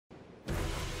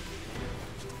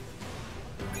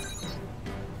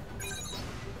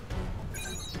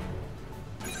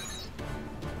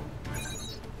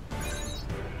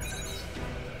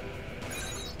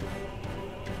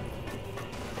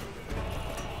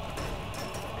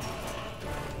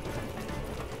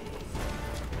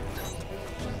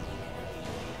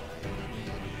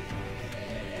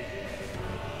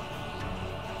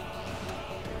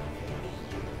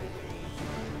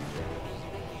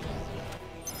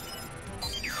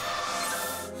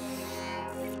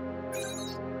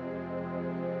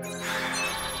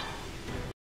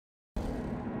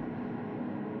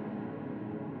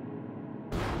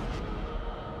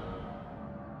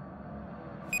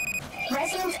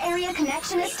Systems area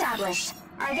connection established.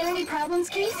 Are there any problems,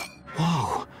 Keith?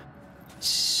 Whoa.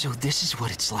 So this is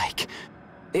what it's like.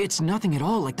 It's nothing at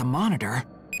all like the monitor.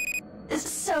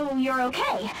 So you're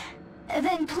okay.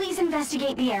 Then please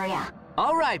investigate the area.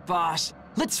 All right, boss.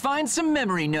 Let's find some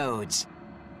memory nodes.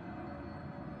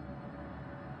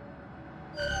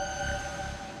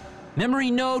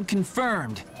 Memory node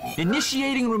confirmed.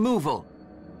 Initiating removal.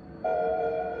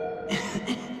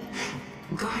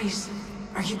 Guys,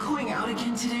 are you going out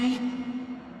again today?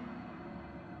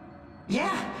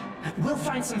 Yeah, we'll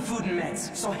find some food and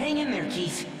meds, so hang in there,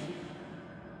 Keith.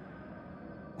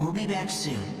 We'll be back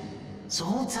soon, so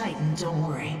hold tight and don't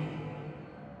worry.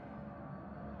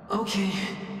 Okay,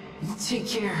 take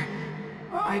care.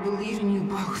 I believe in you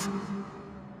both.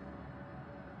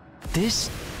 This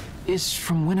is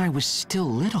from when I was still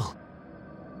little.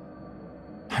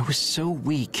 I was so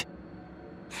weak.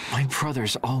 My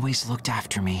brothers always looked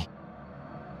after me.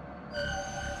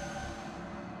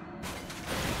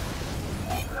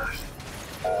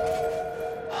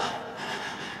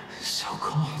 So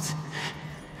cold.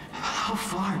 How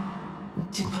far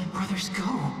did my brothers go?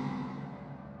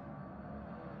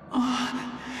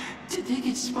 Oh, did they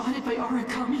get spotted by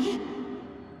Arakami?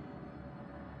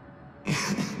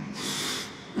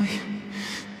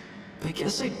 I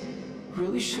guess I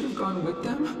really should have gone with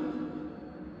them.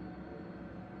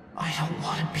 I don't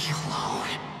want to be alone.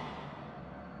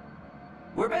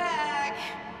 We're back!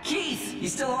 Keith, you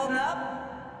still holding up?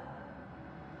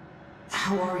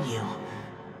 How are you?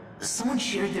 Someone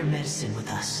shared their medicine with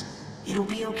us. It'll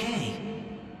be okay.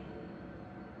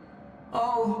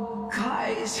 Oh,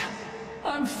 guys,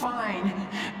 I'm fine.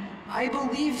 I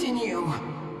believed in you.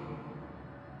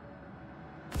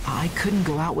 I couldn't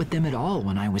go out with them at all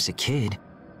when I was a kid.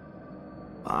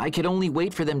 I could only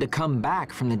wait for them to come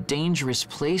back from the dangerous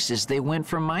places they went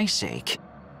for my sake.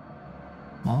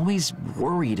 Always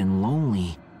worried and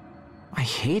lonely. I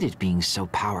hated being so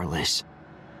powerless.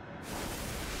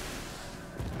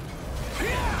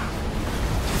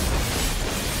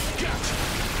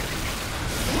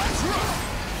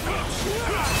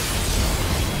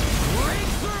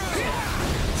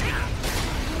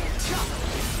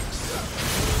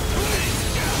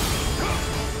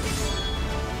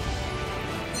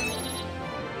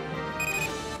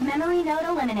 Memory node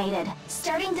eliminated.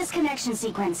 Starting disconnection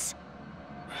sequence.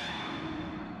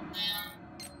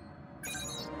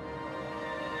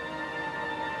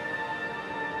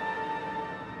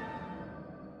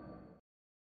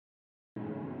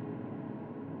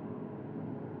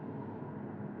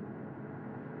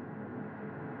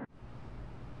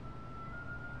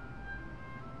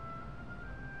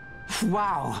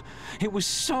 Wow, it was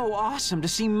so awesome to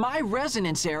see my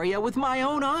resonance area with my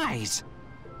own eyes.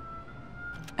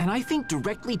 And I think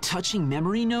directly touching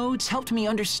memory nodes helped me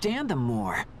understand them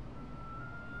more.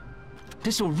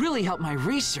 This will really help my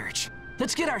research.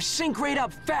 Let's get our sync rate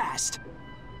up fast.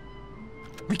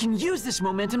 We can use this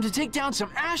momentum to take down some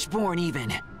Ashborn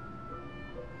even.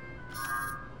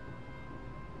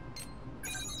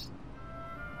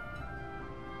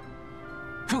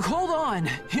 Hold on,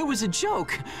 it was a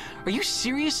joke. Are you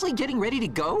seriously getting ready to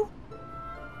go?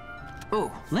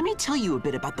 Oh, let me tell you a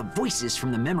bit about the voices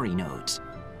from the memory nodes.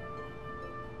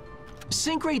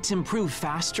 Sync rates improve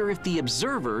faster if the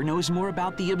observer knows more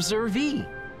about the observee.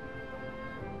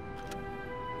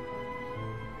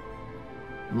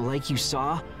 Like you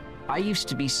saw, I used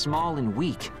to be small and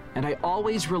weak, and I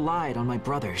always relied on my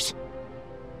brothers.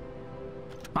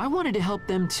 I wanted to help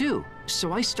them too,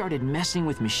 so I started messing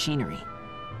with machinery.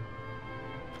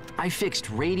 I fixed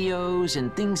radios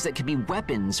and things that could be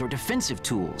weapons or defensive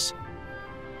tools.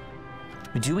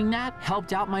 Doing that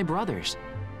helped out my brothers.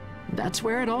 That's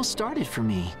where it all started for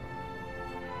me.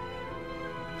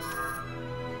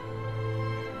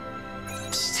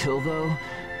 Still though,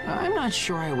 I'm not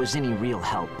sure I was any real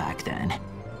help back then.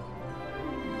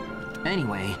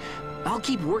 Anyway, I'll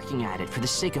keep working at it for the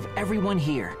sake of everyone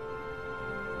here.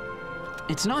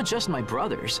 It's not just my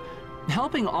brothers.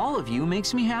 Helping all of you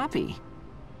makes me happy.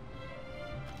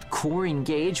 Core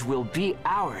Engage will be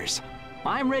ours.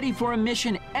 I'm ready for a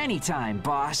mission anytime,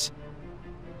 boss.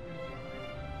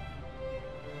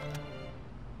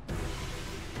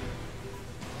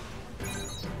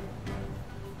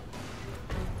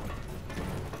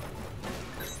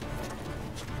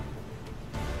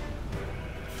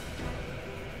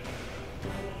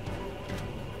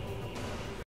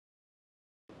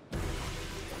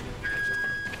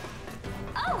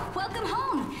 Oh, welcome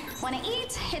home. Wanna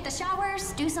eat, hit the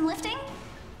showers, do some lifting?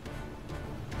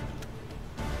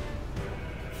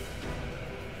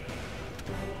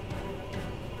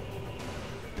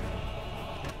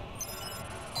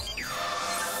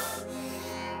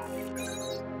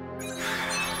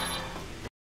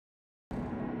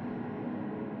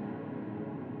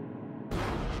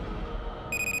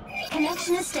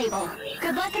 connection is stable.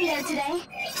 Good luck in there today.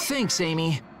 Thanks,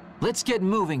 Amy. Let's get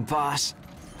moving, boss.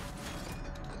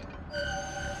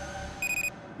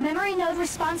 Memory node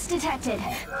response detected.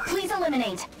 Please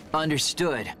eliminate.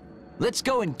 Understood. Let's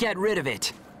go and get rid of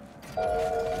it.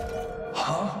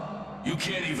 Huh? You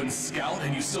can't even scout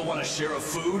and you still want to share a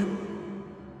food?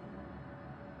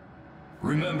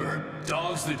 Remember,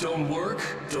 dogs that don't work,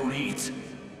 don't eat.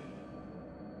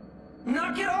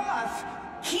 Knock it off!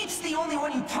 Keith's the only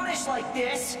one you punish like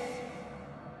this!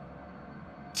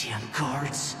 Damn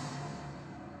guards.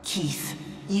 Keith,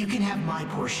 you can have my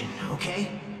portion,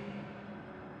 okay?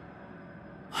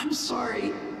 I'm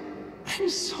sorry. I'm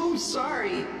so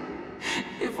sorry.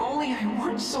 If only I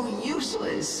weren't so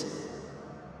useless.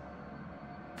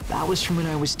 That was from when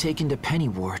I was taken to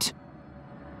Pennywort.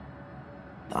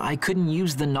 I couldn't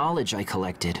use the knowledge I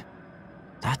collected.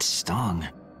 That stung.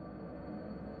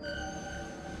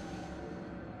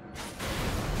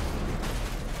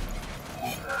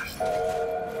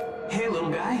 Hey, little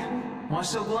guy. Why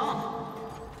so glum?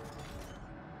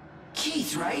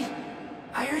 Keith, right?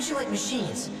 I heard you like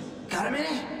machines. Got a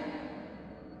minute?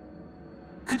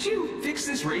 Could you fix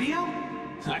this radio?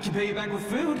 I can pay you back with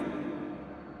food.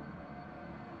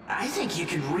 I think you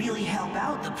could really help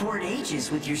out the poor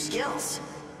ages with your skills.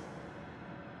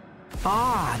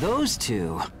 Ah, those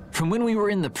two. From when we were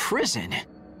in the prison.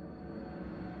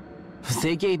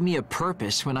 They gave me a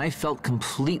purpose when I felt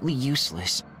completely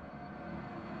useless.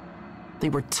 They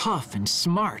were tough and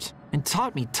smart, and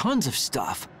taught me tons of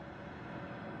stuff.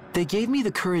 They gave me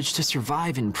the courage to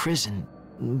survive in prison,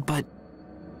 but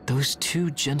those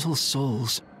two gentle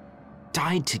souls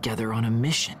died together on a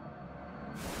mission.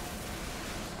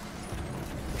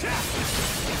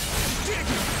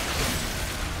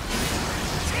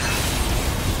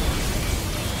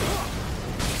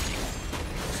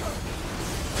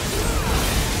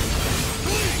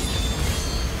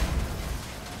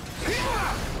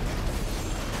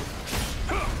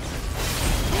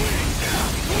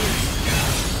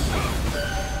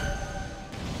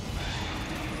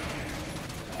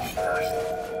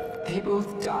 They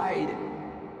both died.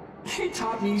 They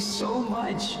taught me so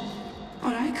much,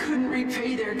 but I couldn't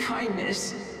repay their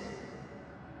kindness.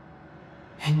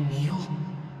 And Neil,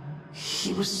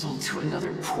 he was sold to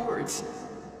another port.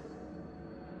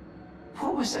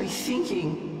 What was I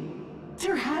thinking?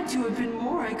 There had to have been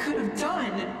more I could have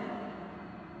done.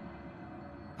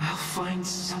 I'll find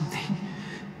something.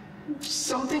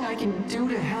 Something I can do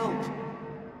to help.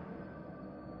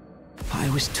 I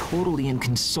was totally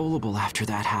inconsolable after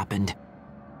that happened.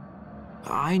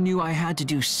 I knew I had to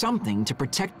do something to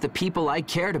protect the people I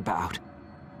cared about.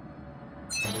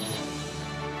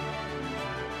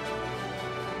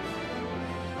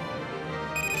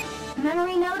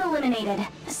 Memory node eliminated.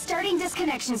 Starting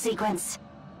disconnection sequence.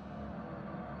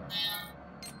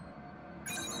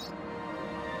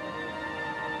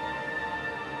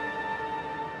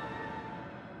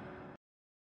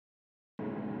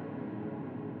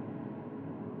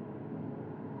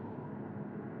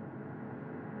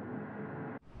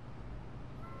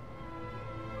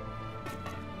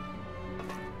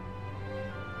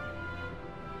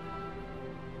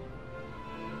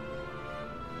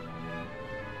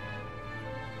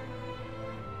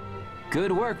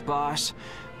 Good work, boss.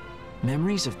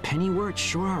 Memories of Pennywort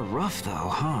sure are rough, though,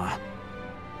 huh?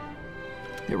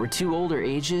 There were two older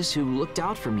ages who looked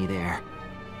out for me there.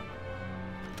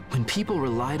 When people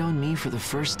relied on me for the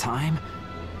first time,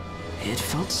 it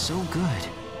felt so good.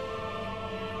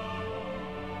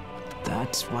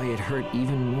 That's why it hurt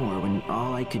even more when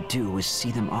all I could do was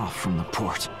see them off from the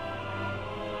port.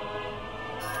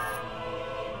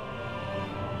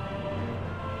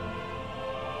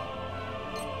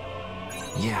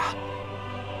 Yeah,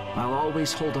 I'll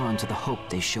always hold on to the hope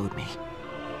they showed me.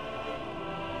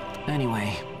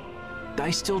 Anyway, I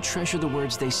still treasure the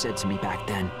words they said to me back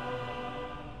then.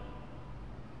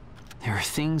 There are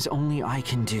things only I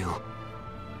can do.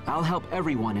 I'll help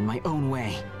everyone in my own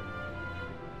way.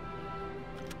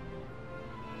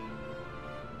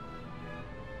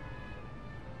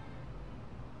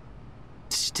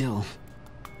 Still,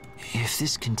 if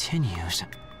this continues...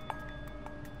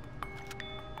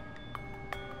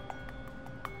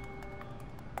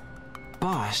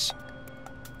 Boss,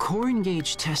 core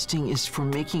engage testing is for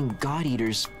making God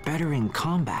Eaters better in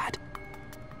combat.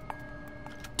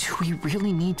 Do we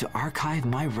really need to archive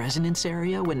my resonance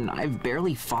area when I've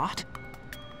barely fought?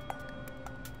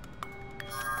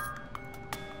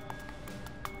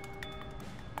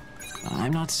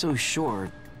 I'm not so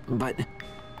sure, but...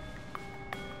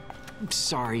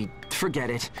 Sorry,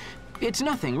 forget it. It's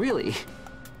nothing, really.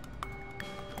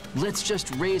 Let's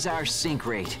just raise our sync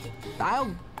rate.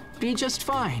 I'll be just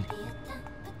fine.